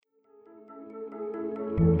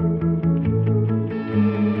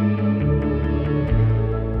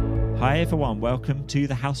Hey everyone, welcome to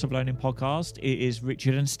the House of Learning podcast. It is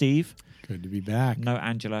Richard and Steve. Good to be back. No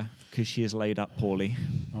Angela, because she is laid up poorly.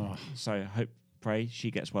 Oh, So pray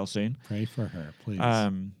she gets well soon. pray for her, please.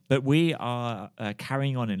 But we are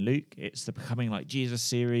carrying on in Luke. It's the Becoming Like Jesus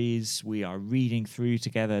series. We are reading through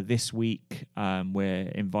together this week.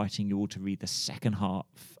 We're inviting you all to read the second half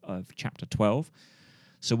of chapter 12.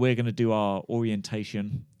 So we're going to do our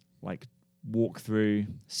orientation, like walk through,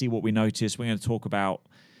 see what we notice. We're going to talk about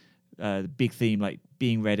the big theme, like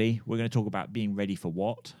being ready. We're going to talk about being ready for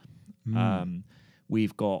what.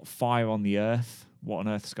 We've got fire on the earth. What on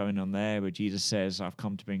earth's going on there? Where Jesus says, I've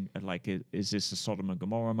come to bring, is this a Sodom and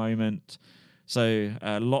Gomorrah moment? So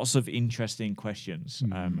lots of interesting questions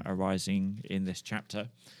arising in this chapter.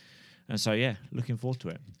 And so, looking forward to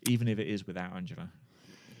it, even if it is without Angela,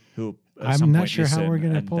 who I'm not sure how we're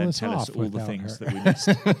going to pull this tell off us all the without things her. that we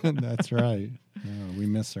missed. That's right. No, we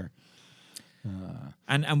miss her.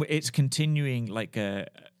 And it's continuing like a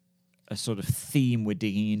sort of theme we're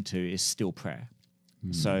digging into is still prayer.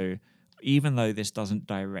 So even though this doesn't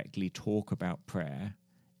directly talk about prayer,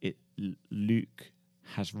 Luke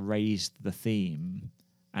has raised the theme,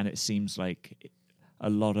 and it seems like a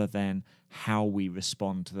lot of then how we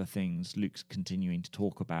respond to the things Luke's continuing to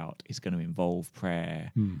talk about is going to involve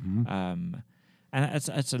prayer. And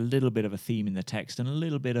it's a little bit of a theme in the text and a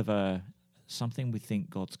little bit of something we think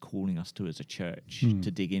God's calling us to as a church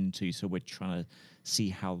to dig into. So we're trying to see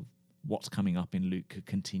how what's coming up in Luke could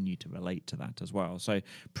continue to relate to that as well. So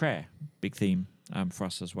prayer, big theme for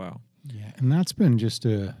us as well. Yeah, and that's been just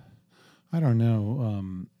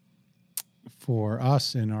for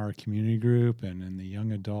us in our community group and in the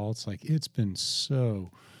young adults, like it's been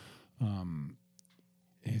so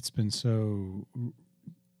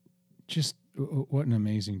just what an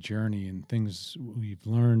amazing journey and things we've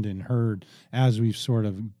learned and heard as we've sort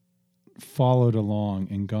of followed along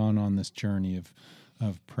and gone on this journey of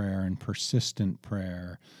prayer and persistent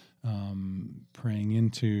prayer, praying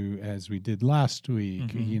into, as we did last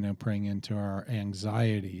week, praying into our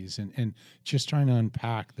anxieties and just trying to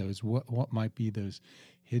unpack those, what might be those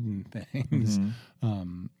hidden things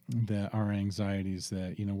that our anxieties,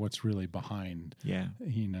 that, what's really behind,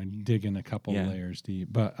 digging a couple layers deep.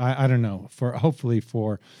 But I don't know, hopefully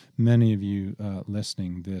for many of you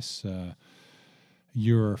listening, this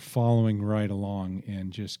you're following right along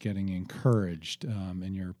and just getting encouraged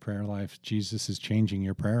in your prayer life. Jesus is changing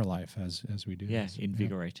your prayer life as we do this.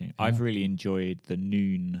 Invigorating. I've really enjoyed the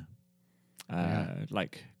noon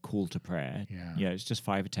like call to prayer. It's just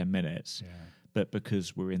 5 or 10 minutes. But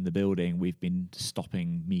because we're in the building, we've been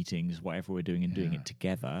stopping meetings, whatever we're doing, and doing it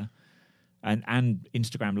together. And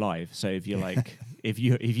Instagram Live. So if you're like, if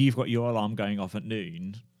you've got your alarm going off at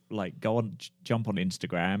noon, like go on, jump on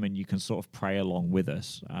Instagram, and you can sort of pray along with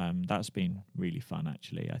us. That's been really fun,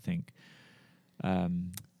 actually. I think,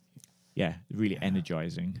 really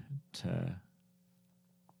energizing to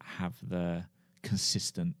have the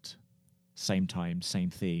consistent same time, same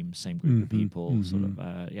theme, same group of people. Sort of,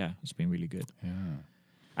 it's been really good. Yeah.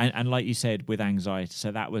 And like you said, with anxiety,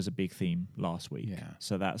 so that was a big theme last week. Yeah.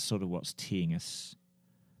 So that's sort of what's teeing us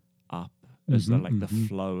up as the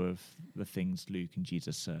flow of the things Luke and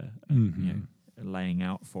Jesus are laying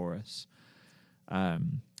out for us.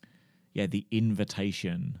 The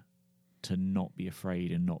invitation to not be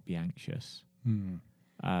afraid and not be anxious,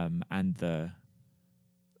 and the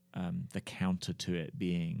counter to it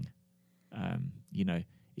being,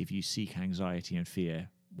 if you seek anxiety and fear,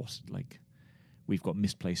 we've got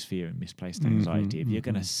misplaced fear and misplaced anxiety. If you're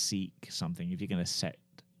going to seek something, if you're going to set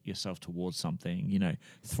yourself towards something,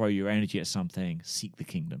 throw your energy at something, seek the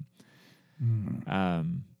kingdom,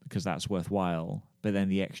 because that's worthwhile. But then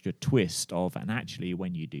the extra twist of, and actually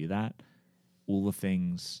when you do that, all the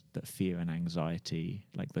things that fear and anxiety,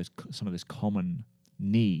 like some of those common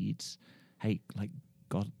needs,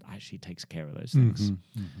 God actually takes care of those things.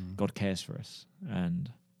 God cares for us.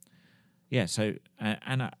 And so,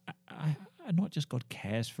 and not just God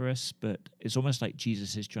cares for us, but it's almost like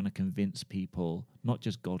Jesus is trying to convince people, not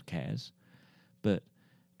just God cares, and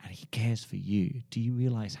he cares for you. Do you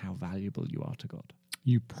realize how valuable you are to God?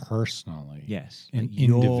 You personally. Yes. And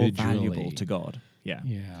you're individually. valuable to God. Yeah.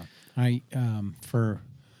 Yeah. For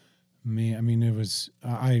me,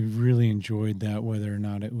 I really enjoyed that, whether or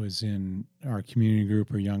not it was in our community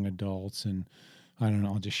group or young adults. And I don't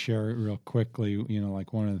know, I'll just share it real quickly.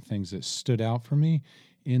 Like one of the things that stood out for me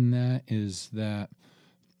in that is that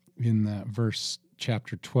in that verse,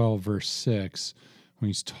 chapter 12, verse 6, when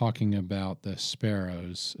he's talking about the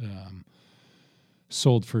sparrows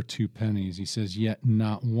sold for 2 pennies, he says, yet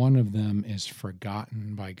not one of them is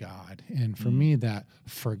forgotten by God. And for me, that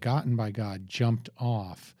forgotten by God jumped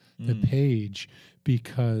off the page,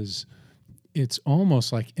 because it's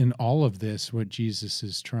almost like in all of this, what Jesus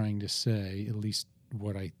is trying to say, at least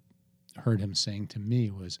what I heard him saying to me,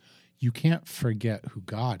 was you can't forget who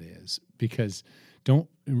God is, because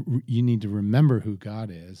you need to remember who God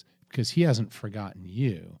is, because he hasn't forgotten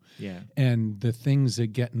you. Yeah. And the things that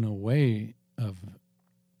get in the way of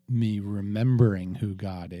me remembering who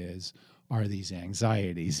God is are these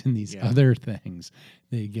anxieties and these other things.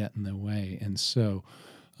 They get in the way. And so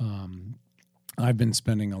I've been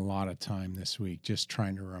spending a lot of time this week just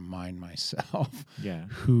trying to remind myself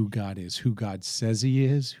who God is, who God says he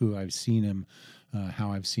is, who I've seen him,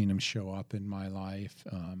 how I've seen him show up in my life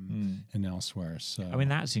and elsewhere. So I mean,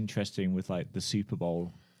 that's interesting with like the Super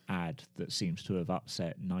Bowl ad that seems to have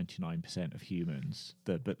upset 99% of humans.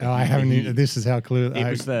 I haven't even, this is how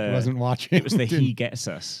clueless I wasn't watching. It was the He Gets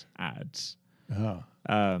Us ads. Oh.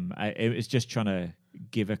 It was just trying to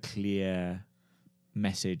give a clear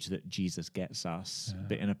message that Jesus gets us,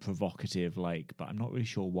 but in a provocative, like, but I'm not really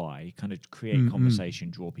sure why, kind of create conversation,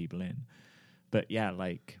 draw people in. But yeah,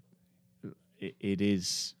 like it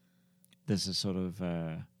is, there's a sort of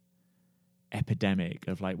epidemic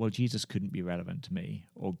of like, well, Jesus couldn't be relevant to me,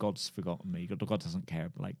 or God's forgotten me. God doesn't care,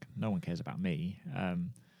 like no one cares about me.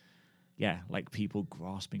 Like people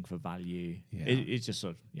grasping for value. It's just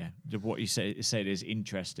sort of, what you said is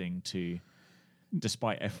interesting to,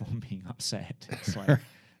 despite everyone being upset, it's like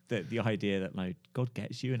the idea that like God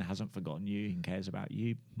gets you and hasn't forgotten you and cares about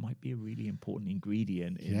you might be a really important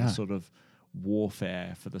ingredient in the sort of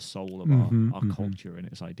warfare for the soul of our culture and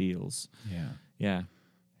its ideals. Yeah.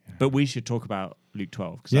 But we should talk about Luke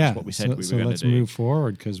 12, because that's what we said we were going to do. So let's move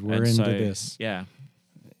forward, because we're into this. Yeah.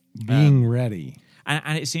 Being ready.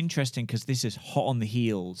 And it's interesting because this is hot on the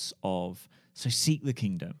heels of, so seek the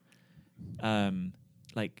kingdom.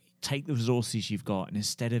 Like, take the resources you've got, and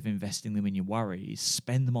instead of investing them in your worries,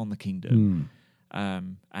 spend them on the kingdom.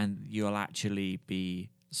 And you'll actually be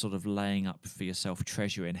sort of laying up for yourself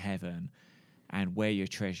treasure in heaven, and where your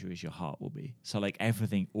treasure is, your heart will be. So like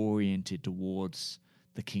everything oriented towards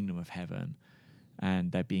the kingdom of heaven,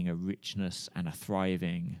 and there being a richness and a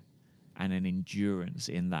thriving and an endurance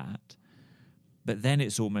in that. But then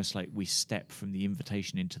it's almost like we step from the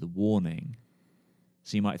invitation into the warning.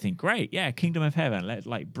 So you might think, great, kingdom of heaven, let's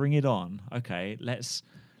like bring it on. Okay, let's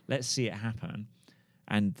see it happen.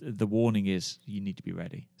 And the warning is, you need to be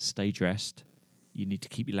ready. Stay dressed. You need to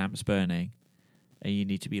keep your lamps burning, and you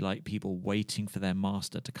need to be like people waiting for their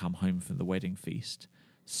master to come home from the wedding feast,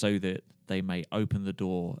 so that they may open the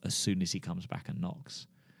door as soon as he comes back and knocks.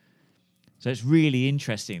 So it's really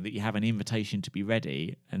interesting that you have an invitation to be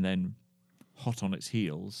ready, and then hot on its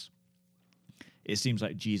heels, it seems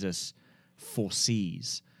like Jesus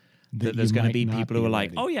foresees that there's going to be people who are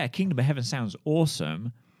like, oh yeah, kingdom of heaven sounds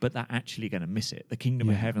awesome, but they're actually going to miss it. The kingdom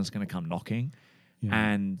of heaven's going to come knocking,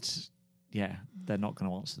 and they're not going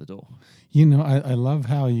to answer the door. You know, I love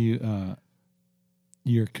how you're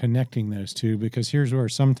connecting those two, because here's where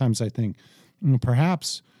sometimes I think,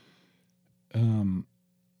 perhaps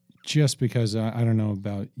just because I don't know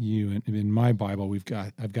about you, in my Bible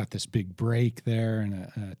I've got this big break there and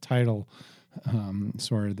a title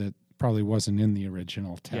sort of that probably wasn't in the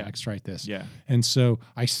original text, right? And so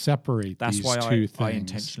I separate these two things. I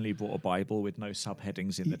intentionally brought a Bible with no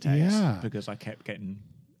subheadings in the text, because I kept getting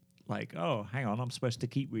like, oh, hang on, I'm supposed to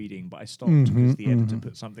keep reading, but I stopped because the editor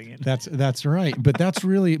put something in. That's right. But that's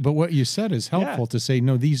really, but what you said is helpful to say,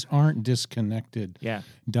 no, these aren't disconnected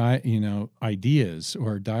ideas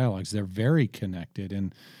or dialogues. They're very connected.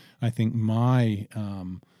 And I think I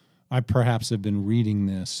perhaps have been reading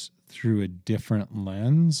this through a different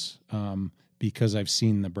lens because I've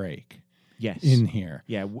seen the break. In here.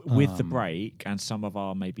 Yeah, with the break and some of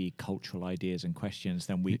our maybe cultural ideas and questions,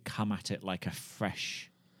 then we come at it like a fresh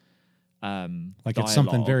like dialogue. It's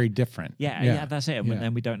something very different. Yeah, that's it. And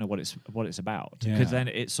then we don't know what it's about, because then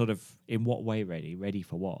it's sort of, in what way ready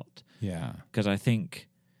for what? Yeah, because I think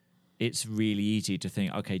it's really easy to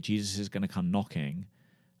think, okay, Jesus is going to come knocking.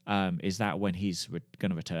 Is that when he's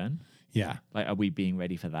going to return? Yeah, like, are we being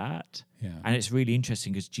ready for that? Yeah, and it's really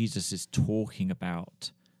interesting because Jesus is talking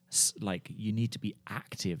about, like, you need to be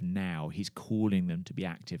active now. He's calling them to be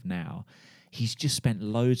active now. He's just spent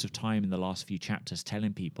loads of time in the last few chapters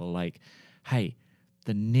telling people, like, hey,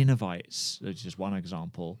 the Ninevites, which is one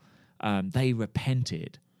example, they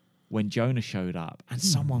repented when Jonah showed up, and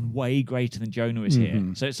someone way greater than Jonah is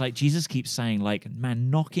here. So it's like Jesus keeps saying, like, man,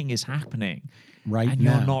 knocking is happening and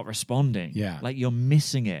now. You're not responding. Yeah. Like, you're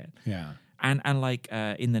missing it. Yeah. And like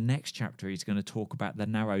in the next chapter, he's going to talk about the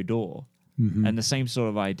narrow door. Mm-hmm. And the same sort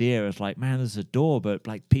of idea of like, man, there's a door, but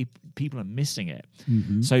like people are missing it.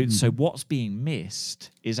 Mm-hmm. So what's being missed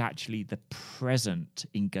is actually the present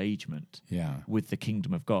engagement Yeah. with the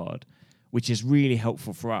kingdom of God, which is really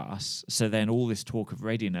helpful for us. So then all this talk of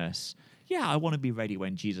readiness, I want to be ready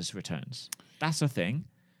when Jesus returns. That's a thing.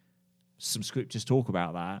 Some scriptures talk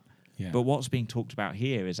about that. Yeah. But what's being talked about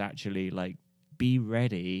here is actually like, be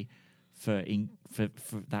ready for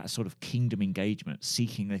that sort of kingdom engagement,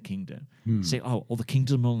 seeking the kingdom. Say, the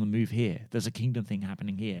kingdom on the move here. There's a kingdom thing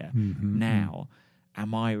happening here now.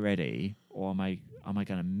 Am I ready, or am I going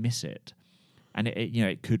to miss it? And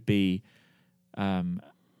it could be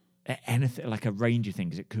anything, like a range of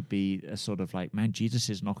things. It could be a sort of like, man, Jesus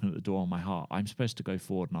is knocking at the door on my heart. I'm supposed to go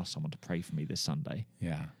forward and ask someone to pray for me this Sunday.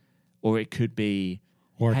 Yeah. Or it could be,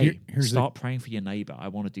 or hey, start praying for your neighbor. I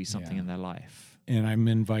want to do something in their life. And I'm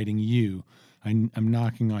inviting you. I'm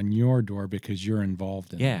knocking on your door because you're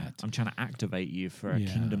involved in that. I'm trying to activate you for a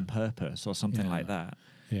kingdom purpose or something like that.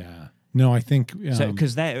 Yeah. No, I think...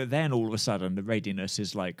 because then all of a sudden the readiness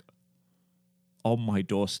is like on my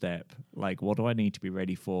doorstep. Like, what do I need to be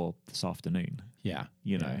ready for this afternoon? Yeah.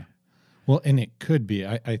 You know? Well, and it could be...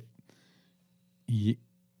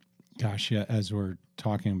 Gosh, as we're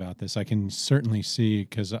talking about this, I can certainly see,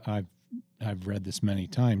 because I've read this many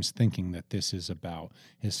times, thinking that this is about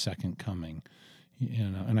his second coming,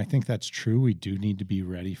 and I think that's true. We do need to be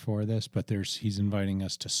ready for this, but he's inviting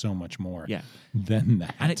us to so much more than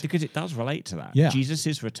that, and because it does relate to that.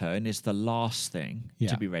 Jesus' return is the last thing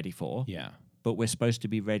to be ready for. But we're supposed to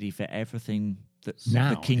be ready for everything that's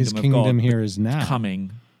now. The kingdom his of kingdom God here is now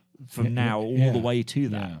coming from now all the way to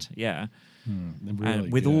that. Really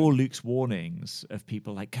and with all Luke's warnings of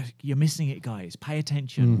people like, you're missing it, guys. Pay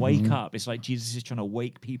attention. Wake up. It's like Jesus is trying to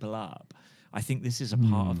wake people up. I think this is a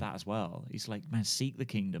part of that as well. He's like, man, seek the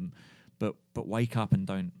kingdom, but wake up and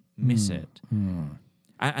don't miss it.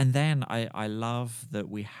 And then I love that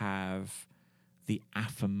we have the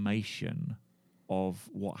affirmation of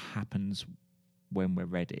what happens when we're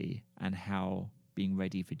ready, and how being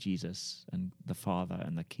ready for Jesus and the Father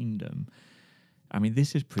and the kingdom. I mean,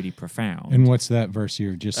 this is pretty profound. And what's that verse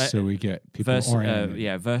here, just so we get people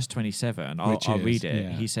oriented? Verse 27. I'll read it.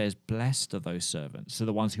 Yeah. He says, blessed are those servants, so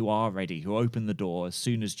the ones who are ready, who open the door as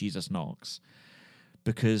soon as Jesus knocks.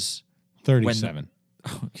 Because 37.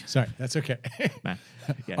 Sorry, that's okay. Man,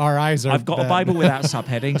 our eyes are... I've got a Bible without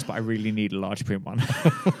subheadings, but I really need a large print one.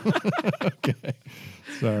 Okay.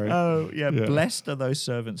 Sorry. Oh, yeah. Blessed are those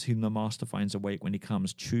servants whom the master finds awake when he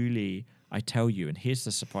comes. Truly, I tell you, and here's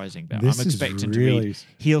the surprising bit. This I'm expecting to read,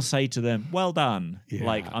 he'll say to them, well done.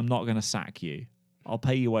 Like, I'm not going to sack you. I'll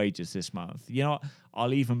pay you wages this month. You know,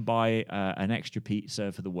 I'll even buy an extra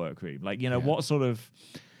pizza for the workroom. Like, what sort of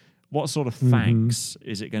thanks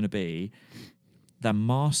is it going to be? The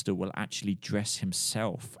master will actually dress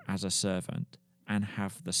himself as a servant and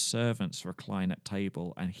have the servants recline at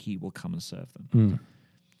table, and he will come and serve them.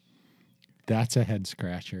 That's a head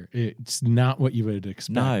scratcher. It's not what you would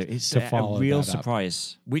expect. No, it's to follow a real that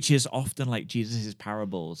surprise, which is often like Jesus'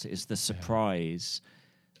 parables. Is the surprise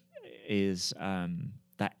is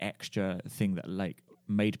that extra thing that like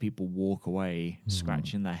made people walk away,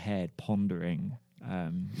 scratching their head, pondering,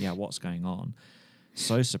 what's going on.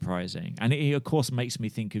 So surprising. And it, of course, makes me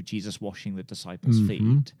think of Jesus washing the disciples'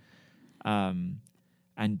 feet, and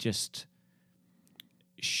just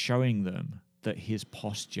showing them that his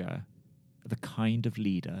posture, the kind of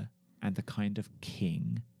leader and the kind of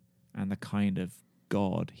king and the kind of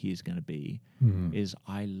God he is going to be, is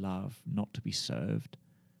I love not to be served,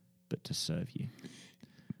 but to serve you.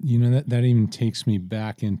 You know, that even takes me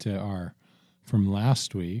back into from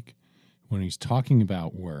last week when he's talking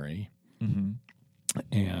about worry.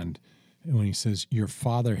 And when he says, your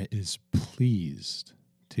Father is pleased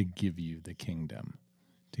to give you the kingdom,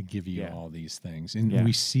 to give you all these things. And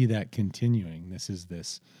we see that continuing.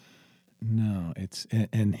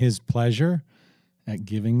 And his pleasure at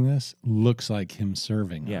giving this looks like him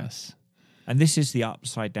serving us. And this is the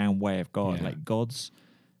upside down way of God. Like God's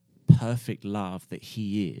perfect love that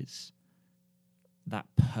he is, that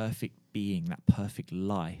perfect being, that perfect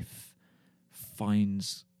life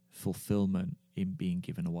finds fulfillment in being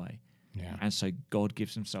given away. And so God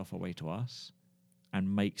gives himself away to us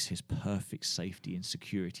and makes his perfect safety and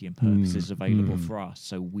security and purposes available for us,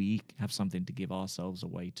 so we have something to give ourselves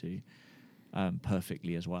away to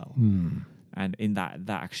perfectly as well. And in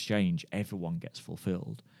that exchange, everyone gets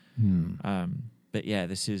fulfilled. But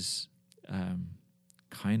this is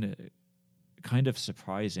kind of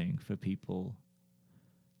surprising for people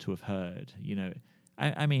to have heard.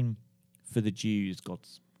 I mean, for the Jews,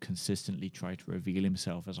 God's consistently try to reveal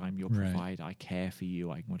himself as I'm your Right. provider. I care for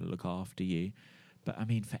you. I want to look after you. But I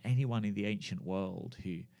mean, for anyone in the ancient world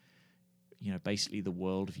who, basically the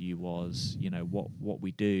worldview was, what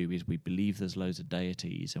we do is we believe there's loads of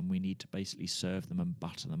deities and we need to basically serve them and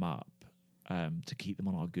butter them up to keep them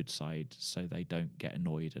on our good side so they don't get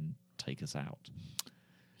annoyed and take us out.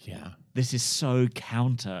 Yeah. This is so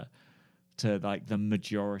counter to like the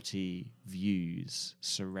majority views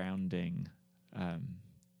surrounding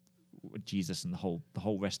Jesus and the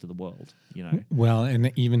whole rest of the world, Well,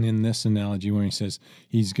 and even in this analogy where he says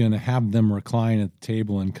he's going to have them recline at the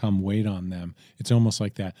table and come wait on them, it's almost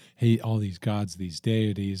like that, hey, all these gods, these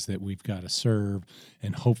deities that we've got to serve,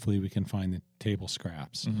 and hopefully we can find the table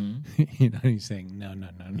scraps. He's saying, no.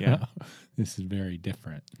 Yeah. This is very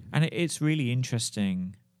different. And it's really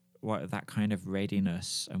interesting what that kind of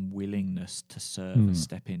readiness and willingness to serve and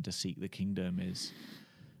step in to seek the kingdom is.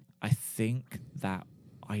 I think that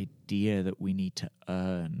idea that we need to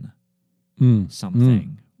earn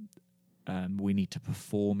something, we need to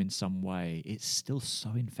perform in some way, it still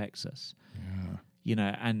so infects us.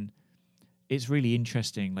 Yeah. And it's really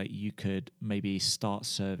interesting. Like you could maybe start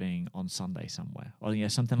serving on Sunday somewhere, or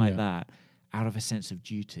something like that, out of a sense of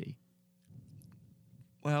duty.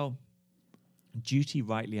 Well, duty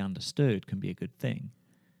rightly understood can be a good thing.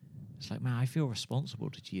 It's like, man, I feel responsible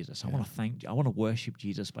to Jesus. I want to worship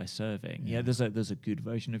Jesus by serving. Yeah, there's a good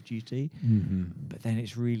version of duty, but then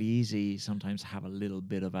it's really easy sometimes to have a little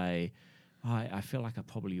bit of I feel like I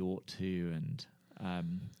probably ought to, and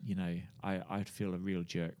I'd feel a real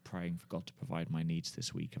jerk praying for God to provide my needs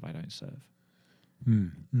this week if I don't serve.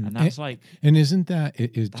 And that's and isn't that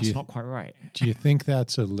that's not quite right? Do you think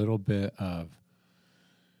that's a little bit of,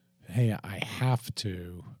 hey, I have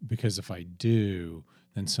to, because if I do,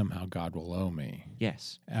 then somehow God will owe me.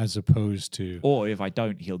 Yes. As opposed to... Or if I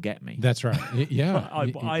don't, he'll get me. That's right. Yeah.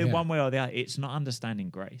 One way or the other, it's not understanding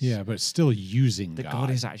grace. Yeah, but still using that God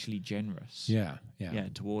is actually generous. Yeah.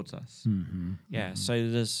 Towards us. Yeah, so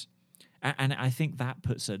there's... And I think that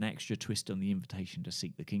puts an extra twist on the invitation to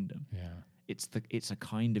seek the kingdom. Yeah. It's a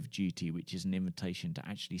kind of duty, which is an invitation to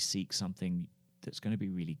actually seek something that's going to be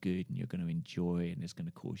really good and you're going to enjoy and is going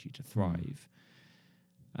to cause you to thrive.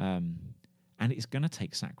 And it's going to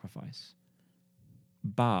take sacrifice.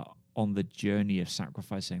 But on the journey of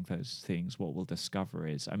sacrificing those things, what we'll discover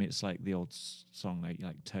is, it's like the old song,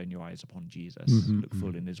 like turn your eyes upon Jesus, look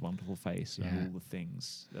full in his wonderful face, and all the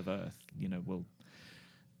things of earth, will...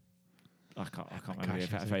 I can't remember the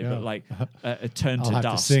exact phrase, but like turn to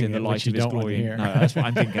dust in the light of his glory. No, that's what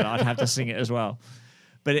I'm thinking. I'd have to sing it as well.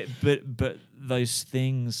 But those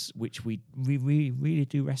things which we really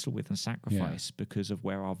do wrestle with and sacrifice because of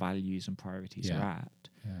where our values and priorities are at.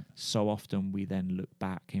 So often we then look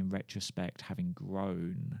back in retrospect, having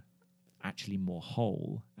grown actually more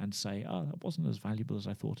whole, and say, "Oh, that wasn't as valuable as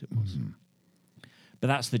I thought it was."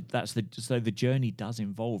 But so the journey does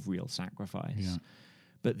involve real sacrifice. Yeah.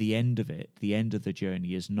 But the end of the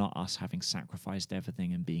journey is not us having sacrificed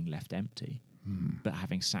everything and being left empty. But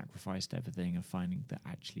having sacrificed everything and finding that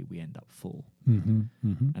actually we end up full.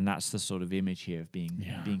 And that's the sort of image here of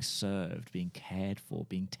being served, being cared for,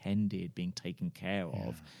 being tended, being taken care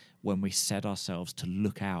of, when we set ourselves to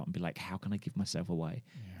look out and be like, how can I give myself away?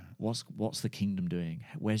 What's the kingdom doing?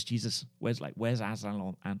 Where's Jesus? Where's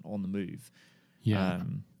Aslan on the move?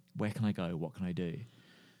 Where can I go? What can I do?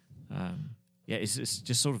 It's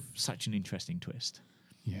just sort of such an interesting twist.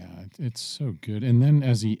 Yeah, it's so good. And then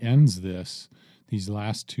as he ends these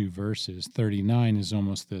last two verses, 39 is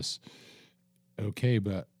almost this, okay,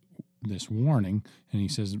 but this warning. And he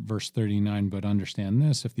says, verse 39, but understand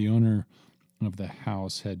this, if the owner of the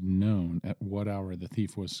house had known at what hour the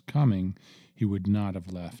thief was coming, he would not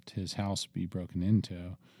have left his house be broken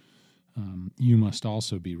into. You must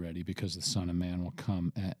also be ready, because the Son of Man will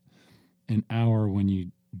come at an hour when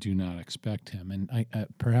you do not expect him. And I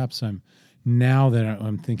perhaps now that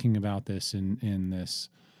I'm thinking about this in this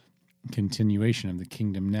continuation of the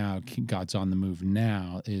kingdom now, God's on the move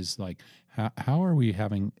now, is like, how are we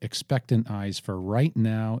having expectant eyes for right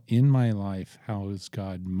now in my life? How is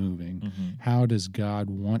God moving? How does God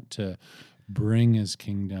want to bring his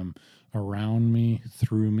kingdom around me,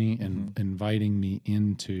 through me, and inviting me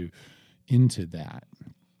into that?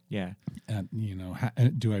 Yeah.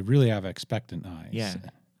 Do I really have expectant eyes? Yeah.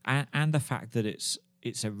 And the fact that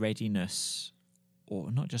it's a readiness,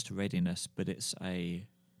 or not just a readiness, but it's a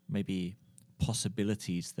maybe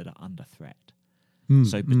possibilities that are under threat.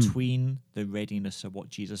 So between the readiness of what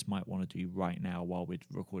Jesus might want to do right now while we're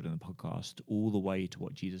recording the podcast, all the way to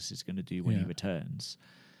what Jesus is going to do when he returns,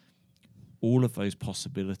 all of those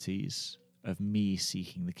possibilities of me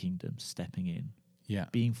seeking the kingdom, stepping in, Yeah.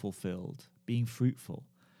 being fulfilled, being fruitful.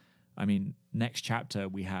 I mean, next chapter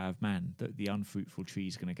we have, the unfruitful tree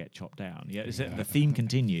is going to get chopped down. Yeah, the theme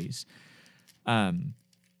continues.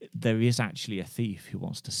 There is actually a thief who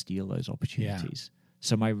wants to steal those opportunities.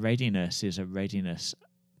 So my readiness is a readiness,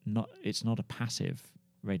 it's not a passive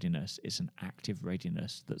readiness, it's an active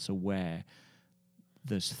readiness that's aware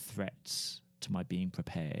there's threats to my being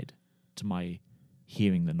prepared, to my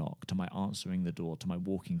hearing the knock, to my answering the door, to my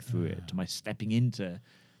walking through it, to my stepping into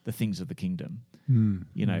the things of the kingdom.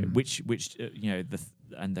 Which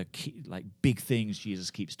the key, like big things Jesus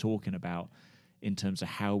keeps talking about in terms of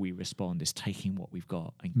how we respond is taking what we've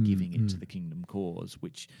got and giving it to the kingdom cause,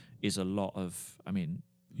 which is a lot of,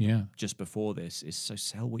 just before this is, so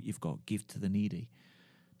sell what you've got, give to the needy,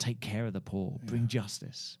 take care of the poor, bring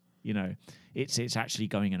justice. It's actually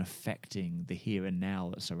going and affecting the here and now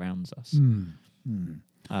that surrounds us.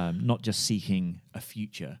 Not just seeking a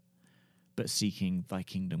future, but seeking thy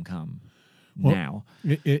kingdom come now.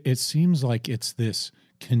 It seems like it's this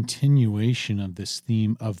continuation of this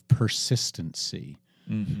theme of persistency,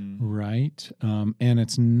 right? And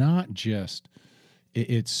it's not just,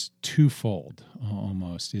 it's twofold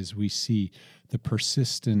almost, as we see the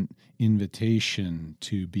persistent invitation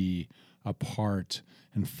to be a part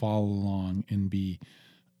and follow along and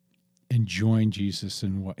join Jesus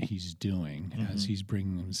in what he's doing as he's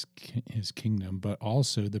bringing his kingdom, but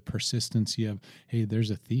also the persistency of, hey,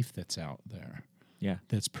 there's a thief that's out there,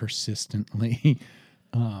 that's persistently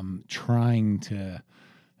trying to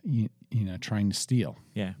steal,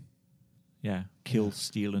 kill,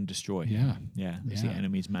 steal, and destroy. It's the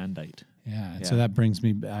enemy's mandate. And so that brings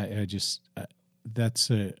me.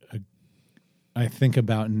 I'm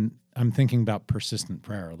thinking about persistent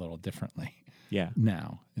prayer a little differently.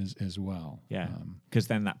 Now as well. Because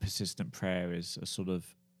then that persistent prayer is a sort of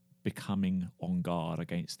becoming on guard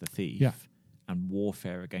against the thief and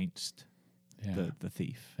warfare against the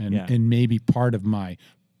thief. And maybe part of my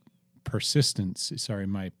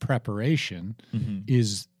my preparation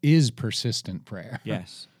is persistent prayer.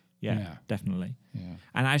 Yes. Yeah, definitely. Yeah.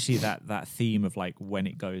 And actually that theme of like when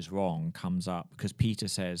it goes wrong comes up because Peter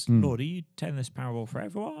says, Lord, are you telling this parable for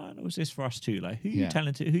everyone or is this for us too? Like who are you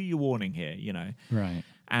telling to, who are you warning here, Right.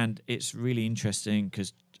 And it's really interesting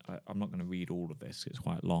because I'm not going to read all of this, it's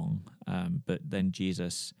quite long, but then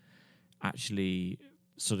Jesus actually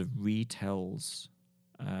sort of retells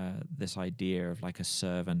this idea of like a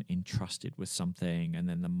servant entrusted with something and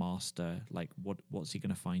then the master, like what's he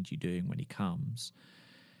going to find you doing when he comes?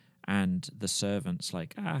 And the servant's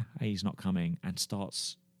like, he's not coming, and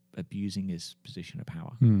starts abusing his position of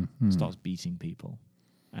power, starts beating people,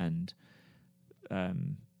 and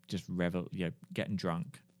just getting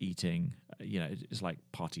drunk, eating. It's like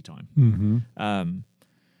party time.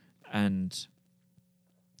 And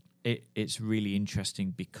it's really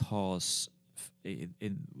interesting because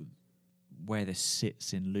where this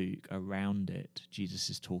sits in Luke, around it,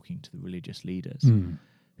 Jesus is talking to the religious leaders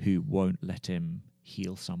who won't let him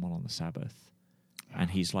heal someone on the Sabbath.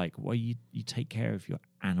 And he's like, well, you take care of your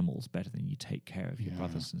animals better than you take care of your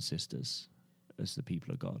brothers and sisters as the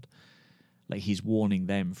people of God. Like he's warning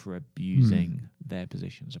them for abusing their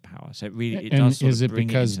positions of power. So it does sort of bring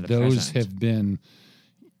it into the present.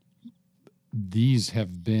 These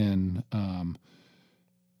have been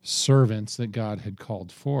servants that God had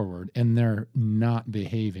called forward, and they're not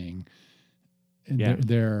behaving.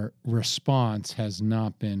 Their response has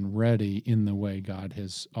not been ready in the way God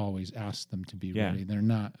has always asked them to be ready. They're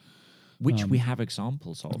not, which we have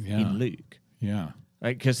examples of in Luke.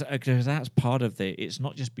 Because that's part of it's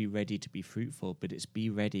not just be ready to be fruitful, but it's be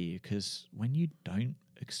ready because when you don't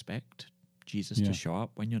expect Jesus to show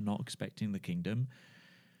up, when you're not expecting the kingdom,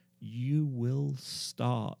 you will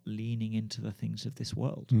start leaning into the things of this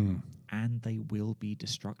world and they will be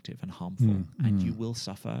destructive and harmful and you will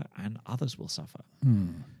suffer and others will suffer.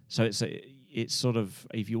 So it's sort of,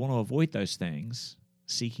 if you want to avoid those things,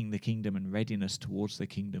 seeking the kingdom and readiness towards the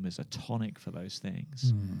kingdom is a tonic for those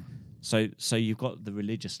things. So you've got the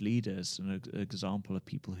religious leaders, an example of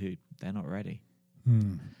people who they're not ready.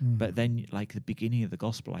 But then like the beginning of the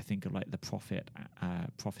gospel, I think of like the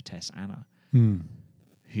prophetess Anna,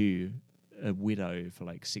 who a widow for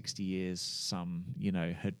like 60 years,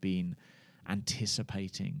 had been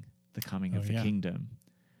anticipating the coming of the kingdom.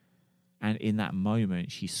 And in that moment,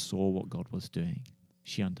 she saw what God was doing.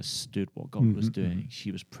 She understood what God was doing.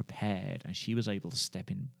 She was prepared and she was able to step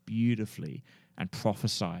in beautifully and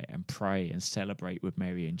prophesy and pray and celebrate with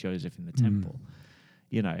Mary and Joseph in the temple.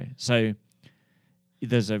 So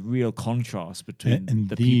there's a real contrast between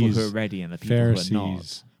the people who are ready and the people Pharisees who are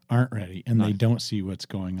not. Aren't ready, and they don't see what's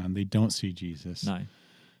going on. They don't see Jesus. No.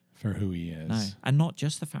 for who he is. No, and not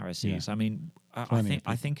just the Pharisees. Yeah. I mean, I Plenty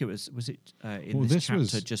of think it was it in Well, this this chapter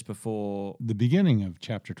was just before. The beginning of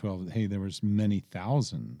chapter 12, hey, there was many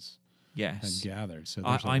thousands had Yes, gathered. So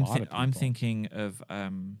there's a lot of people. I'm thinking of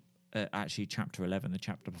actually chapter 11, the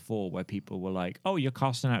chapter before, where people were like, "Oh, you're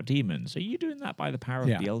casting out demons. Are you doing that by the power of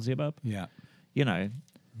Yeah. Beelzebub?" Yeah. You know,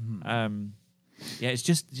 yeah, it's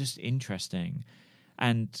just interesting,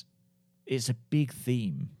 and it's a big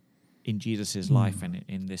theme in Jesus's life and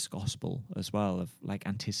in this gospel as well, of like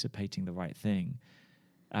anticipating the right thing.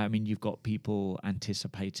 I mean, you've got people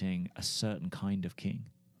anticipating a certain kind of king,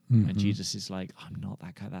 and Jesus is like, "I'm not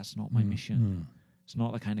that guy. That's not my mission. It's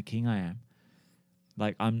not the kind of king I am."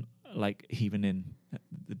 Like, I'm like, even in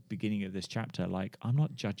the beginning of this chapter, like, I'm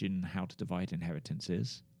not judging how to divide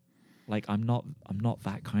inheritances. Like, I'm not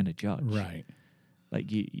that kind of judge. Right. Like,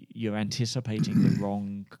 you're anticipating the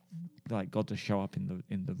wrong, like, God to show up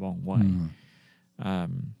in the wrong way.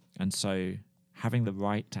 And so having the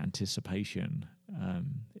right to anticipation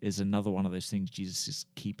is another one of those things Jesus is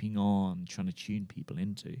keeping on trying to tune people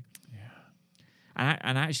into. Yeah.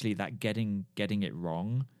 And actually that getting it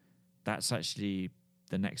wrong, that's actually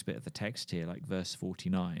the next bit of the text here, like verse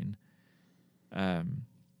 49.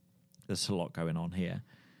 There's a lot going on here,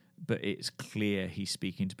 but it's clear he's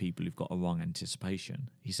speaking to people who've got a wrong anticipation.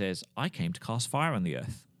 He says, "I came to cast fire on the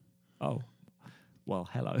earth." Oh, well,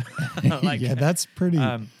 hello. Like, yeah, that's pretty.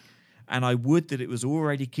 And I would that it was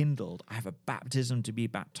already kindled. I have a baptism to be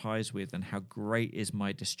baptized with, and how great is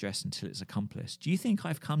my distress until it's accomplished. Do you think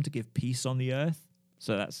I've come to give peace on the earth?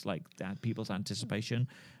 So that's like that people's anticipation.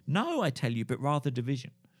 No, I tell you, but rather division.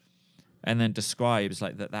 And then describes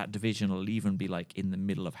like that division will even be like in the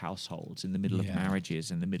middle of households, in the middle of marriages,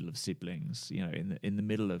 in the middle of siblings, you know, in the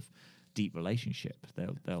middle of deep relationship.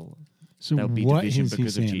 There'll be what division is he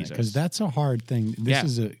because of saying? Jesus. Because that's a hard thing. This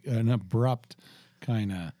is an abrupt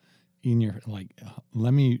kind of in your, like,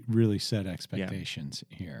 let me really set expectations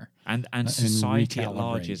here. And society at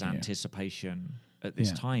large's recalibrate, anticipation at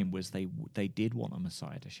this time was they did want a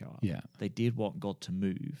Messiah to show up. Yeah. They did want God to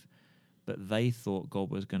move, but they thought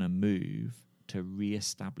God was going to move to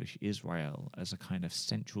reestablish Israel as a kind of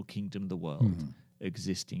central kingdom of the world,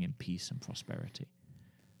 existing in peace and prosperity.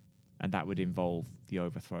 And that would involve the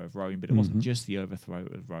overthrow of Rome, but it wasn't just the overthrow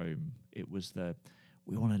of Rome. It was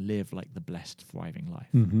we want to live like the blessed, thriving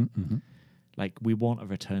life. Like, we want a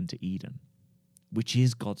return to Eden, which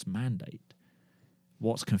is God's mandate.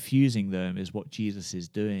 What's confusing them is what Jesus is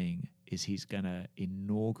doing is he's going to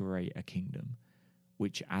inaugurate a kingdom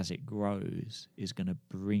which, as it grows, is going to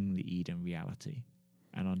bring the Eden reality.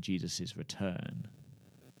 And on Jesus' return,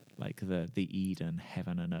 like the Eden,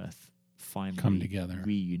 heaven and earth finally come together,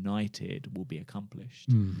 reunited, will be accomplished.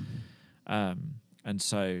 And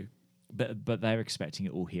so, but they're expecting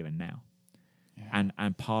it all here and now. Yeah.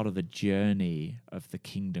 And part of the journey of the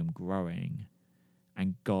kingdom growing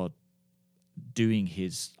and God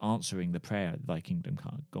answering the prayer, "Thy kingdom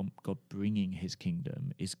come," God bringing his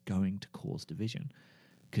kingdom is going to cause division,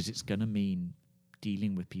 because it's going to mean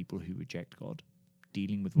dealing with people who reject God,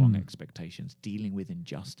 dealing with wrong expectations, dealing with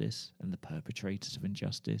injustice and the perpetrators of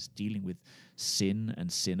injustice, dealing with sin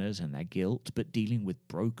and sinners and their guilt, but dealing with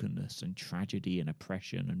brokenness and tragedy and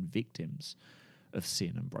oppression and victims of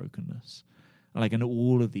sin and brokenness. And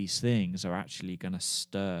all of these things are actually going to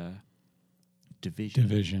stir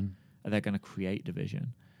division. They're going to create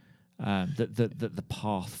division. That the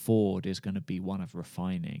path forward is going to be one of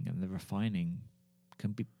refining, and the refining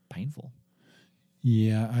can be painful.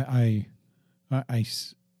 Yeah, I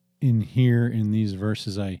in here in these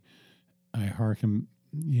verses, I hearken.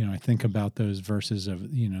 I think about those verses of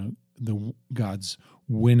the God's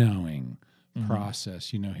winnowing process.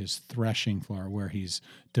 His threshing floor, where he's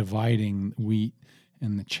dividing wheat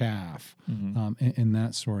and the chaff, and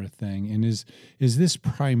that sort of thing. And is this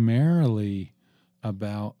primarily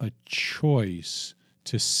about a choice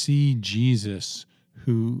to see Jesus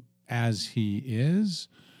who as he is,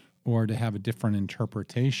 or to have a different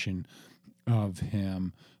interpretation of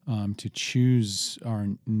him, to choose our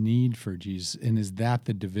need for Jesus? And is that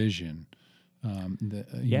the division?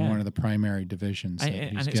 One of the primary divisions that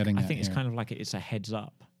he's getting at. I think it's here. kind of like it's a heads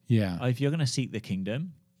up. Yeah. If you're going to seek the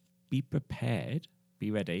kingdom, be prepared, be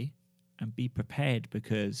ready, and be prepared,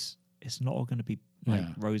 because it's not all going to be like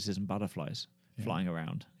roses and butterflies flying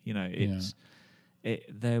around. It's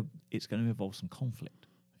going to involve some conflict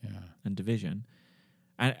and division.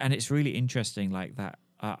 And it's really interesting, like that.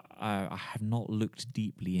 I have not looked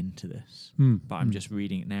deeply into this, but I'm just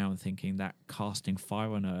reading it now and thinking that casting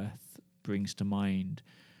fire on earth brings to mind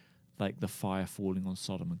like the fire falling on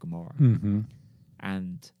Sodom and Gomorrah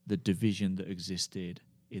and the division that existed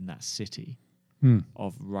in that city.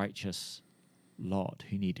 of righteous Lot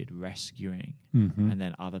who needed rescuing, Mm-hmm. and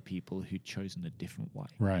then other people who'd chosen a different way.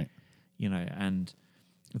 Right. And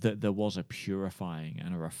that there was a purifying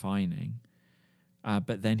and a refining.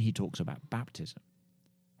 But then he talks about baptism,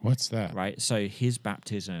 What's that? right? So his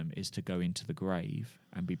baptism is to go into the grave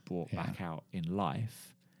and be brought back out in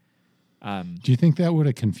life. Do you think that would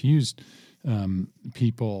have confused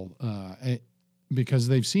people because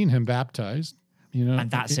they've seen him baptized,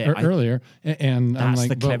 And that's it. earlier, and That's I'm like,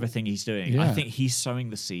 the clever thing he's doing. I Yeah. think he's sowing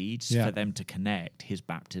the seeds for them to connect his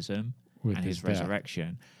baptism With and his his death.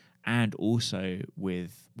 resurrection, and also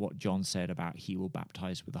with what John said about he will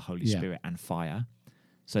baptize with the Holy Yeah. Spirit and fire.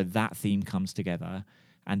 So that theme comes together.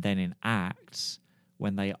 And then in Acts,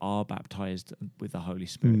 when they are baptized with the Holy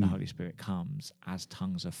Spirit comes as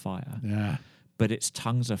tongues of fire. Yeah. But it's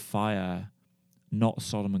tongues of fire, not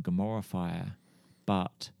Sodom and Gomorrah fire,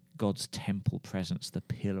 but God's temple presence, the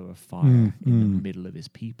pillar of fire in the middle of his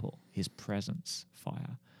people, his presence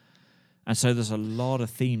fire. And so there's a lot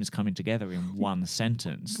of themes coming together in one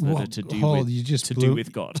sentence that are to do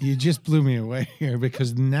with God. You just blew me away here,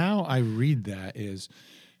 because now I read that is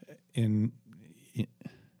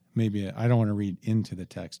maybe I don't want to read into the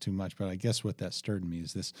text too much, but I guess what that stirred in me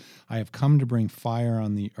is this: I have come to bring fire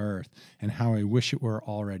on the earth, and how I wish it were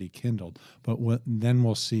already kindled. But then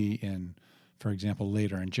we'll see for example,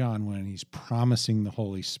 later in John, when he's promising the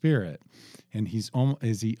Holy Spirit, and he's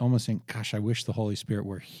almost saying, gosh, I wish the Holy Spirit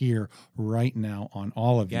were here right now on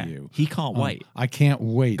all of you. He can't wait. I can't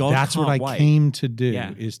wait. God That's what I can't wait. came to do,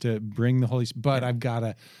 Yeah. is to bring the Holy Spirit. But I've got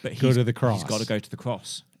to But go to the cross. He's got to go to the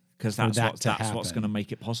cross, because For that's that to what's happen. going to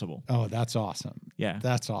make it possible. Oh, that's awesome. Yeah.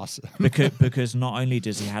 That's awesome. because not only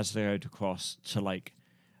does he have to go to cross to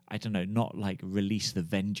not release the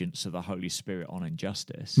vengeance of the Holy Spirit on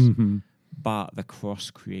injustice, but the cross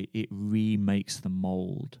remakes the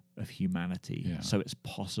mold of humanity. Yeah. So it's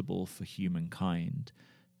possible for humankind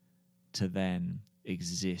to then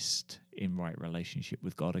exist in right relationship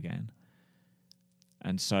with God again.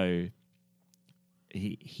 And so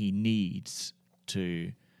he needs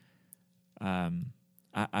to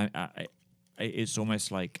it's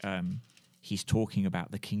almost like he's talking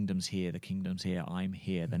about the kingdom's here, I'm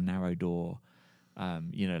here, the narrow door,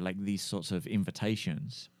 like these sorts of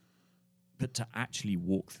invitations. But to actually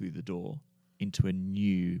walk through the door into a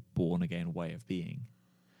new born again way of being.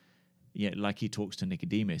 Yeah, like he talks to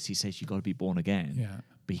Nicodemus, he says you got to be born again. Yeah.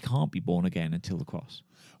 But he can't be born again until the cross.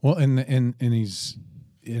 Well, and he's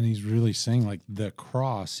really saying, like, the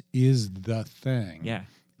cross is the thing. Yeah.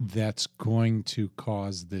 That's going to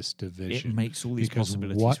cause this division. It makes all these because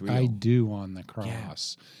possibilities what real. I do on the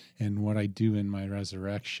cross and what I do in my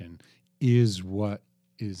resurrection is what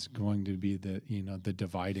is going to be the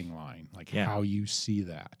dividing line, like how you see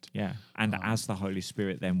that. Yeah. And as the Holy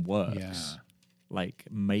Spirit then works, like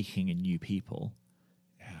making a new people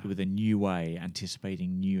with a new way,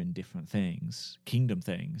 anticipating new and different things, kingdom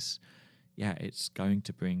things, it's going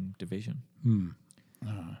to bring division.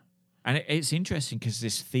 And it's interesting because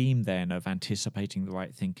this theme then of anticipating the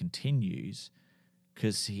right thing continues,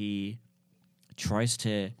 because he tries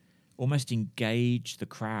to almost engage the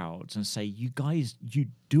crowds and say, you guys, you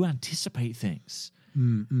do anticipate things,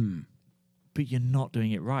 but you're not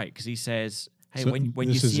doing it right. Because he says, hey, So when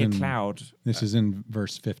you see a cloud... This is in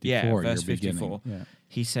verse 54. verse your 54. beginning. Yeah.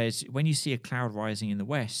 He says, when you see a cloud rising in the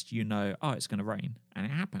west, you know, it's going to rain, and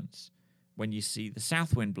it happens. When you see the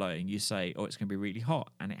south wind blowing, you say, it's going to be really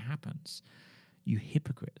hot, and it happens. You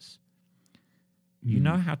hypocrites. You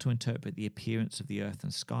know how to interpret the appearance of the earth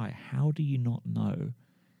and sky. How do you not know?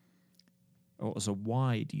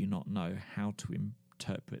 Why do you not know how to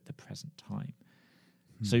interpret the present time?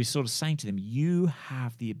 So he's sort of saying to them, you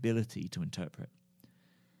have the ability to interpret,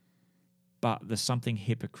 but there's something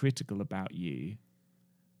hypocritical about you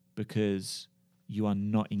because you are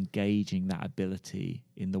not engaging that ability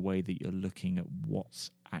in the way that you're looking at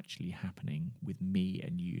what's actually happening with me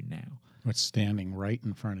and you now. What's standing right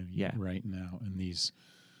in front of you Yeah. right now, and these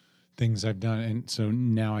things I've done. And so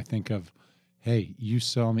now I think of, hey, you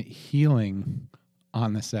saw me healing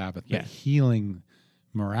on the Sabbath, but healing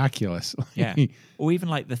miraculously. Yeah. Or even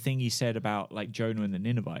like the thing you said about like Jonah and the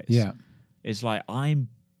Ninevites. Yeah. It's like, I'm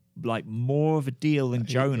like more of a deal than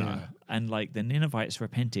Jonah. And like the Ninevites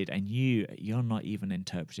repented, and you're not even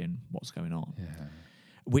interpreting what's going on. Yeah.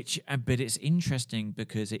 But it's interesting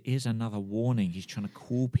because it is another warning. He's trying to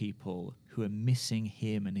call people who are missing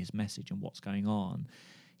him and his message and what's going on.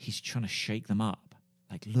 He's trying to shake them up.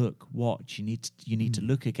 Like, look, watch. You need to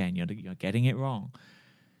look again. You're getting it wrong.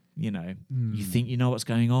 You think you know what's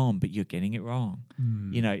going on, but you're getting it wrong.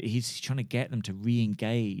 He's trying to get them to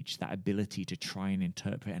re-engage that ability to try and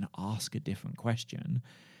interpret and ask a different question.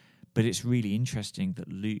 But it's really interesting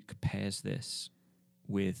that Luke pairs this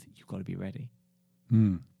with, you've got to be ready.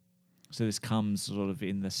 So this comes sort of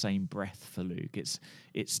in the same breath for Luke.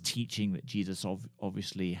 It's teaching that Jesus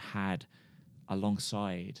obviously had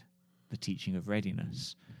alongside the teaching of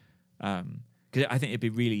readiness. Because I think it'd be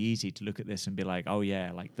really easy to look at this and be like, oh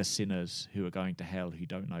yeah, like the sinners who are going to hell who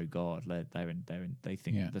don't know God, they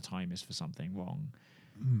think the time is for something wrong,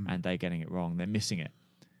 and they're getting it wrong. They're missing it.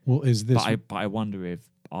 Well, is this? But I wonder if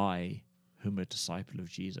I, whom a disciple of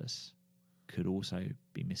Jesus, could also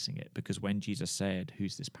be missing it, because when Jesus said,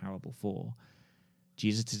 "Who's this parable for?"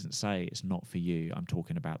 Jesus didn't say it's not for you. I'm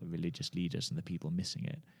talking about the religious leaders and the people missing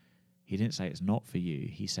it. He didn't say it's not for you.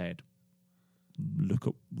 He said, look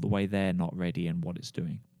at the way they're not ready and what it's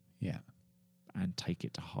doing. Yeah. And take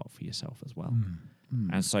it to heart for yourself as well.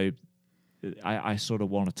 And so I sort of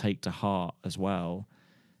want to take to heart as well,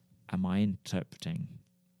 am I interpreting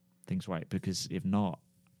things right? Because if not,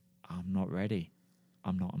 I'm not ready.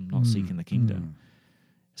 I'm not seeking the kingdom.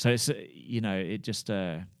 So it's, it just,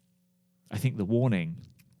 I think the warning,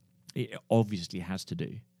 it obviously has to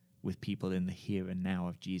do with people in the here and now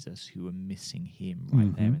of Jesus who are missing him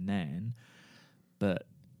right there and then. But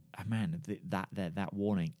man, that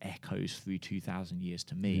warning echoes through 2,000 years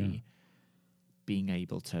to me, being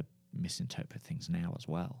able to misinterpret things now as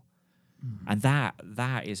well. And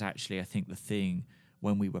that is actually, I think, the thing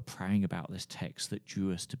when we were praying about this text that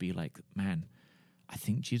drew us to be like, man, I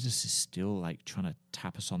think Jesus is still like trying to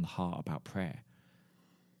tap us on the heart about prayer.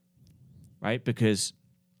 Right? Because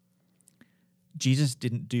Jesus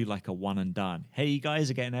didn't do like a one and done. Hey, you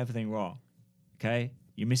guys are getting everything wrong. Okay?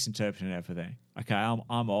 You're misinterpreting everything. Okay,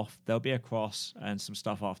 I'm off. There'll be a cross and some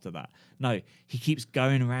stuff after that. No, he keeps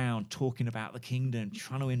going around talking about the kingdom,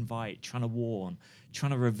 trying to invite, trying to warn,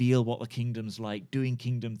 trying to reveal what the kingdom's like, doing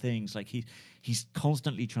kingdom things. Like he's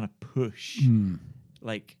constantly trying to push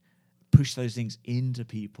those things into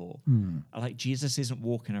people. Like Jesus isn't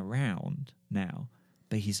walking around now,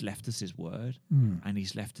 but he's left us his word and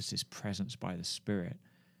he's left us his presence by the Spirit.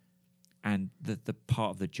 And the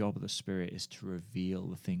part of the job of the Spirit is to reveal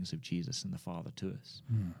the things of Jesus and the Father to us.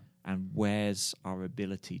 And where's our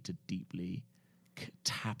ability to deeply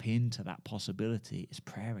tap into that possibility is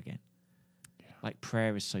prayer again. Yeah. Like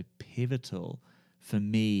prayer is so pivotal for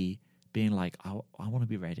me, being like, I want to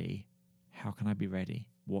be ready. How can I be ready?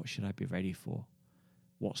 What should I be ready for?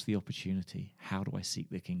 What's the opportunity? How do I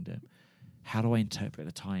seek the kingdom? How do I interpret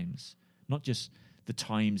the times? Not just the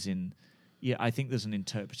times in... Yeah, I think there's an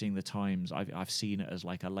interpreting the times. I've seen it as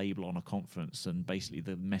like a label on a conference, and basically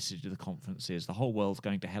the message of the conference is the whole world's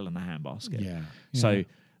going to hell in a handbasket. Yeah. So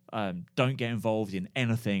don't get involved in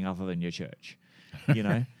anything other than your church,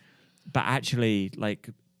 But actually, like,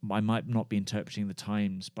 I might not be interpreting the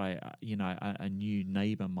times by, a new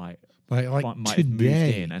neighbor might have moved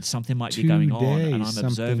in, and something might be going on, and I'm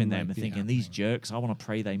observing them and thinking, these jerks, I want to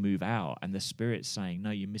pray they move out. And the Spirit's saying, no,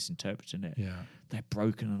 you're misinterpreting it. Yeah. They're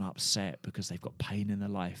broken and upset because they've got pain in their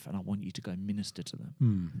life, and I want you to go minister to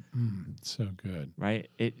them. So good. Right?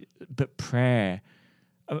 But prayer,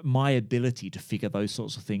 my ability to figure those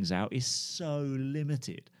sorts of things out is so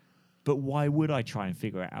limited. But why would I try and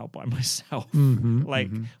figure it out by myself?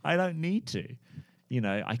 I don't need to.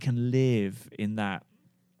 I can live in that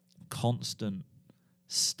constant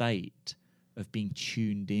state of being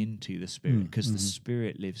tuned into the Spirit, because the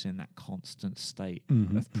Spirit lives in that constant state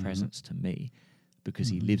of presence to me, because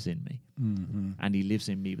he lives in me. And he lives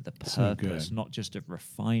in me with the purpose, not just of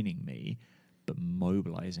refining me, but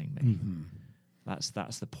mobilizing me.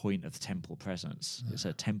 That's the point of temple presence. It's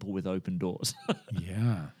a temple with open doors.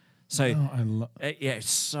 Yeah. So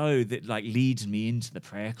so that like leads me into the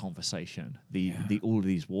prayer conversation, the all of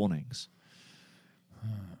these warnings.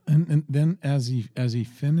 And then as he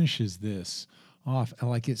finishes this off,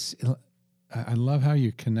 like I love how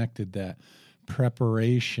you connected that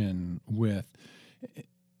preparation with,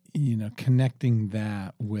 connecting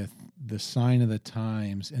that with the sign of the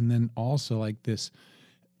times, and then also like this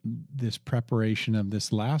preparation of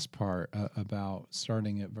this last part about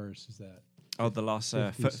starting at verse, is that? Oh, the last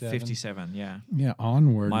 57, yeah. Yeah,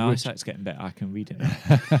 onward. My eyesight's getting better. I can read it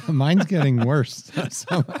now. Mine's getting worse.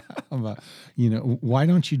 Why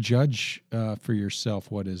don't you judge for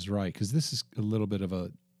yourself what is right? Because this is a little bit of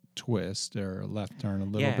a twist or a left turn a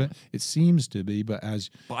little bit. It seems to be, but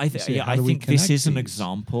I think this is an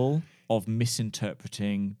example of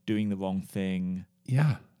misinterpreting, doing the wrong thing.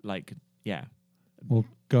 Yeah. Well,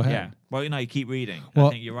 go ahead. Yeah. Well, you keep reading. Well,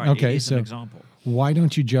 I think you're right. okay, It is so an example. why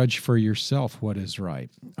don't you judge for yourself what is right?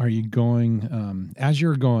 Are you going, as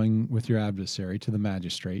you're going with your adversary to the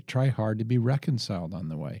magistrate, try hard to be reconciled on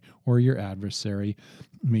the way, or your adversary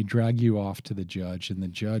may drag you off to the judge, and the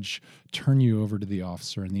judge turn you over to the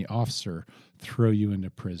officer, and the officer throw you into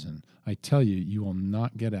prison. I tell you, you will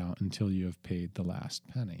not get out until you have paid the last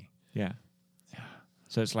penny. Yeah.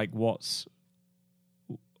 So it's like, what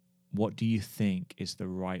do you think is the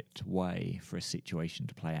right way for a situation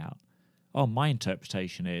to play out? Oh, my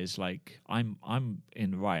interpretation is like I'm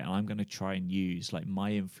in the right, and I'm going to try and use like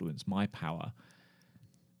my influence, my power,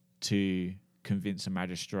 to convince a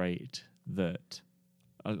magistrate that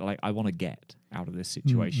like I want to get out of this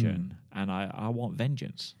situation, and I want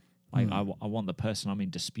vengeance. Like I want the person I'm in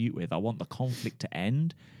dispute with. I want the conflict to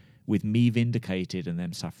end with me vindicated and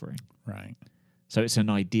them suffering. Right. So it's an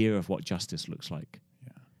idea of what justice looks like.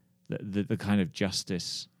 Yeah. The kind of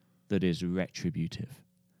justice that is retributive.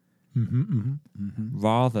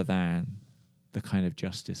 Rather than the kind of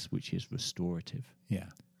justice which is restorative. Yeah.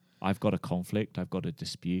 I've got a conflict, I've got a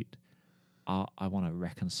dispute. I want to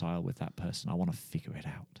reconcile with that person. I want to figure it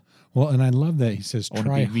out. Well, and I love that he says,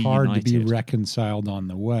 try hard to be reconciled on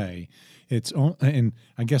the way. And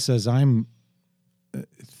I guess as I'm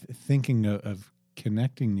thinking of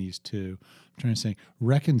connecting these two, I'm trying to say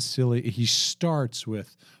he starts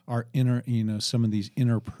with our inner, some of these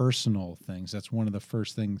interpersonal things. That's one of the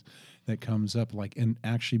first things that comes up, like, and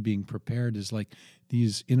actually being prepared is like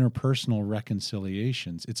these interpersonal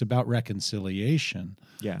reconciliations. It's about reconciliation,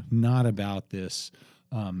 not about this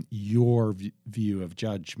your view of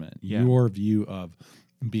judgment, your view of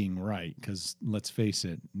being right. Because let's face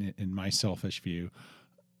it, in my selfish view,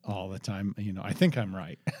 all the time, I think I'm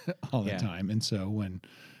right all the time, and so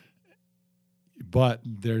but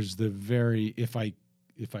there's if I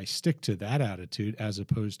stick to that attitude as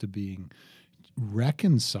opposed to being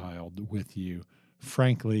reconciled with you,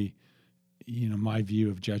 frankly, my view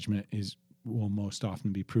of judgment will most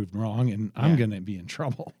often be proved wrong, and I'm going to be in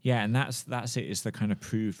trouble. Yeah, and that's it. It's the kind of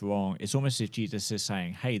proved wrong. It's almost as if Jesus is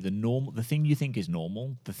saying, "Hey, the thing you think is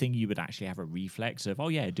normal, the thing you would actually have a reflex of, oh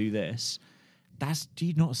yeah, do this. Do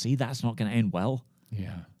you not see that's not going to end well?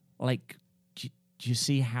 Yeah, like." Do you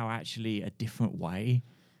see how actually a different way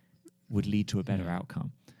would lead to a better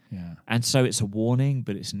outcome? Yeah. And so it's a warning,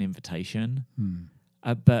 but it's an invitation.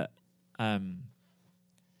 It's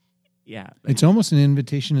almost an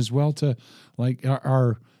invitation as well to like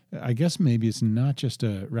our I guess maybe it's not just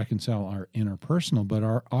to reconcile our interpersonal, but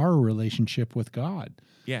our relationship with God.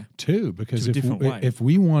 Yeah. Too, because if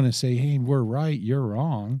we want to say, hey, we're right, you're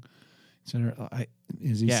wrong,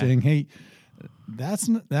 is he saying, hey, that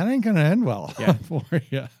ain't going to end well for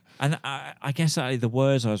you. And I guess the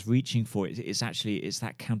words I was reaching for, it's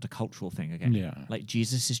that countercultural thing again. Yeah. Like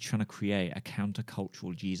Jesus is trying to create a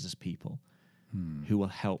countercultural Jesus people who will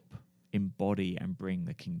help embody and bring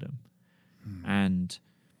the kingdom. And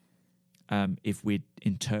if we're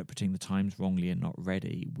interpreting the times wrongly and not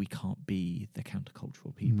ready, we can't be the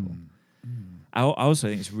countercultural people. I also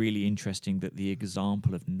think it's really interesting that the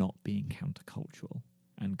example of not being countercultural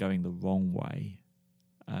and going the wrong way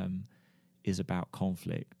is about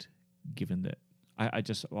conflict, given that I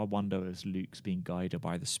wonder, as Luke's being guided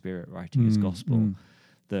by the Spirit writing his gospel,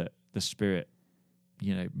 that the Spirit,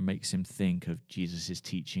 makes him think of Jesus'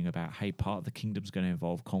 teaching about, hey, part of the kingdom's going to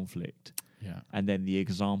involve conflict. Yeah. And then the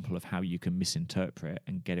example of how you can misinterpret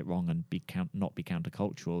and get it wrong and not be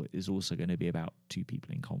countercultural is also going to be about two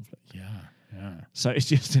people in conflict. Yeah, yeah. So it's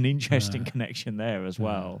just an interesting connection there as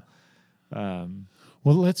well.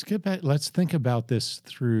 Well, let's get back. Let's think about this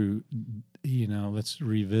through, let's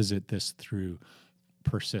revisit this through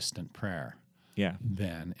persistent prayer. Yeah.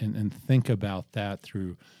 Then, and think about that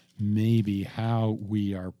through maybe how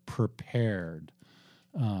we are prepared,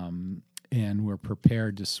 and we're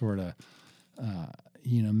prepared to sort of,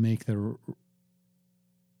 make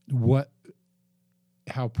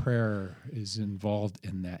how prayer is involved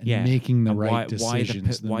in that, and making the right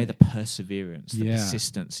decisions. Why the perseverance, the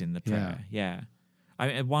persistence in the prayer. Yeah. I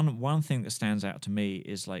mean, one thing that stands out to me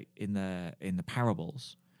is like in the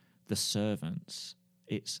parables, the servants,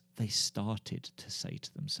 they started to say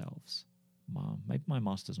to themselves, "Mom, maybe my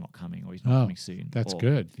master's not coming, or he's not coming soon." That's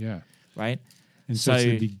good. Yeah. Right. And so it's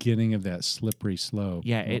the beginning of that slippery slope.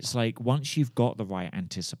 Yeah, it's like once you've got the right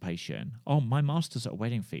anticipation, oh, my master's at a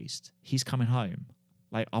wedding feast, he's coming home.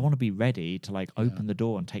 Like, I want to be ready to like open the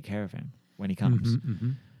door and take care of him when he comes.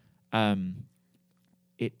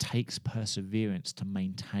 It takes perseverance to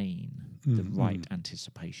maintain the right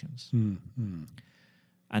anticipations.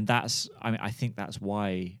 And I think that's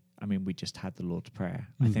why I mean, we just had the Lord's Prayer.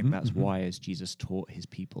 I think Mhm, that's mhm. why, as Jesus taught his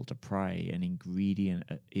people to pray, an ingredient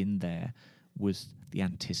in there was the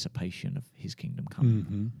anticipation of his kingdom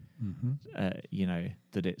coming. You know,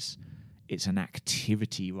 that it's an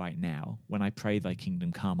activity right now. When I pray thy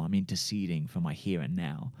kingdom come, I'm interceding for my here and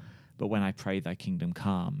now. But when I pray thy kingdom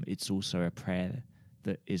come, it's also a prayer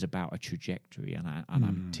that is about a trajectory, and I'm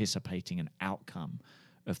anticipating an outcome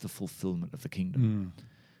of the fulfillment of the kingdom.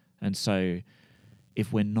 And so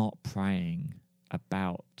if we're not praying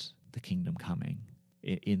about the kingdom coming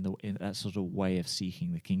in that sort of way of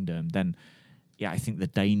seeking the kingdom, then I think the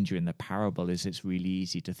danger in the parable is it's really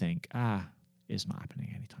easy to think, it's not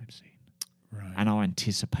happening anytime soon. Right. And our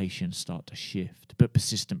anticipations start to shift. But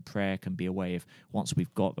persistent prayer can be a way of, once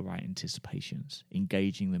we've got the right anticipations,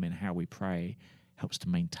 engaging them in how we pray helps to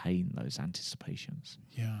maintain those anticipations.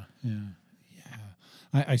 Yeah.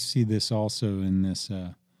 I see this also in this,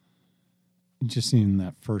 just in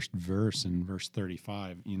that first verse, in verse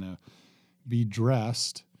 35, be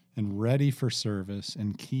dressed and ready for service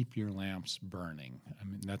and keep your lamps burning. I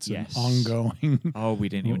mean, that's Yes. an ongoing. Oh, we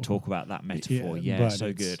didn't even talk about that metaphor. but Yeah, so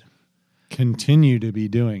it's good. Continue to be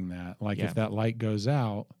doing that. Like Yeah. if that light goes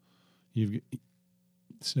out, I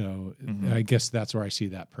guess that's where I see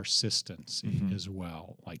that persistency as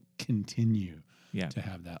well. Like continue to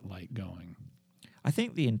have that light going. I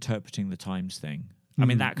think the interpreting the times thing, I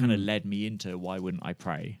mean, that kind of led me into why wouldn't I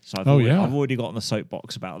pray? So I've already got on the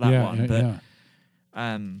soapbox about that one. But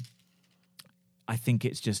I think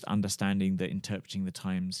it's just understanding that interpreting the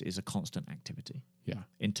times is a constant activity. Yeah.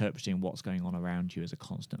 Interpreting what's going on around you is a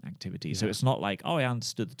constant activity. Yeah. So it's not like, I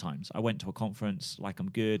understood the times. I went to a conference, like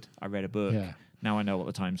I'm good. I read a book. Yeah. Now I know what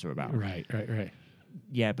the times are about. Right.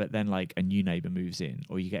 Yeah, but then like a new neighbor moves in,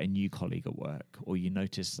 or you get a new colleague at work, or you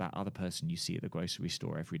notice that other person you see at the grocery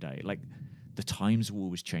store every day. Like the times are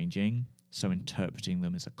always changing, so interpreting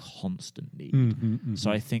them is a constant need.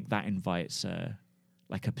 So I think that invites a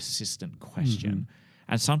persistent question.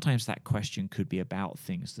 And sometimes that question could be about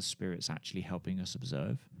things the Spirit's actually helping us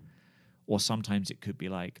observe. Or sometimes it could be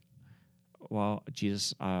like, well,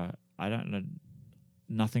 Jesus, I don't know,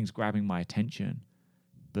 nothing's grabbing my attention,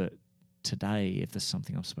 but today, if there's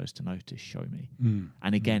something I'm supposed to notice, show me.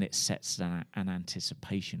 And again, it sets an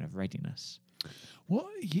anticipation of readiness. Well,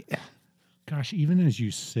 gosh, even as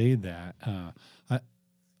you say that,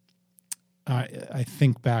 I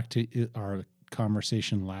think back to our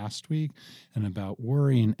conversation last week and about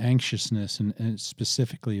worry and anxiousness, and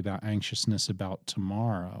specifically about anxiousness about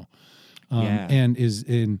tomorrow. And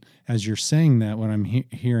as you're saying that, what I'm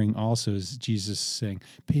hearing also is Jesus saying,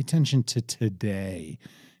 pay attention to today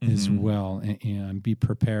as well, and be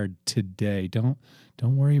prepared today. Don't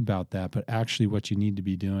worry about that, but actually what you need to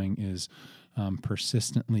be doing is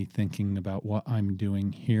persistently thinking about what I'm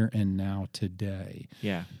doing here and now today.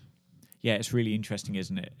 Yeah, it's really interesting,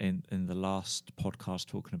 isn't it? In the last podcast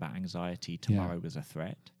talking about anxiety, tomorrow was a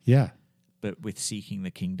threat. Yeah. But with seeking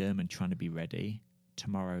the kingdom and trying to be ready,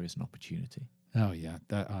 tomorrow is an opportunity. Oh, yeah.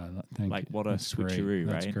 Thank you. What a switcheroo,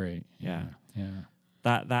 right? That's great. Yeah.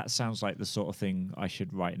 That sounds like the sort of thing I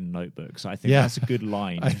should write in a notebook. So I think that's a good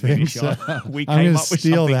line. I think so. We I'm came gonna up with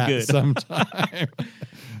steal something that good. sometime.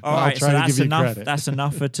 All right, so that's enough. Credit. That's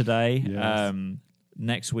enough for today. Yes.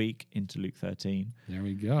 Next week into Luke 13. There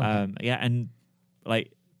we go. And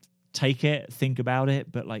like take it, think about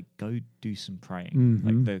it, but like go do some praying.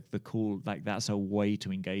 Like the cool, like that's a way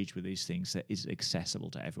to engage with these things that is accessible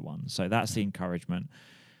to everyone. So that's the encouragement.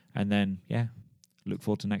 And then look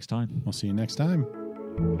forward to next time. We'll see you next time.